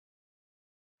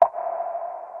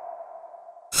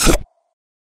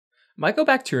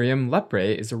Mycobacterium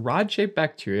leprae is a rod-shaped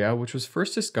bacteria which was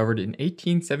first discovered in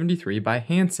 1873 by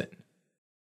Hansen.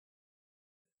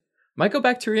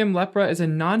 Mycobacterium leprae is a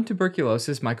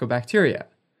non-tuberculosis mycobacteria,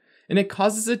 and it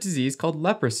causes a disease called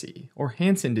leprosy, or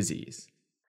Hansen disease.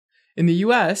 In the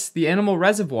US, the animal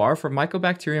reservoir for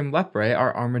Mycobacterium leprae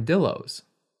are armadillos.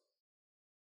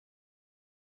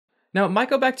 Now,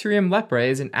 Mycobacterium leprae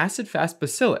is an acid-fast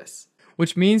bacillus,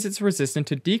 which means it's resistant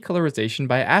to decolorization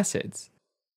by acids,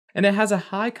 and it has a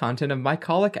high content of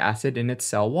mycolic acid in its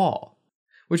cell wall,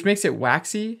 which makes it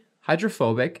waxy,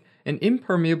 hydrophobic, and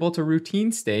impermeable to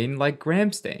routine stain like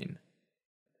gram stain.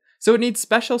 So it needs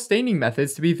special staining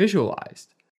methods to be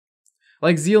visualized,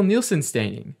 like Ziehl-Neelsen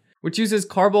staining, which uses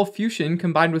carbyl fuchsin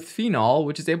combined with phenol,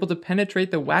 which is able to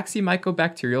penetrate the waxy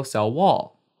mycobacterial cell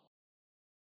wall.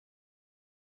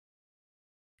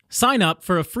 Sign up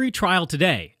for a free trial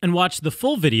today and watch the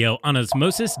full video on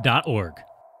osmosis.org.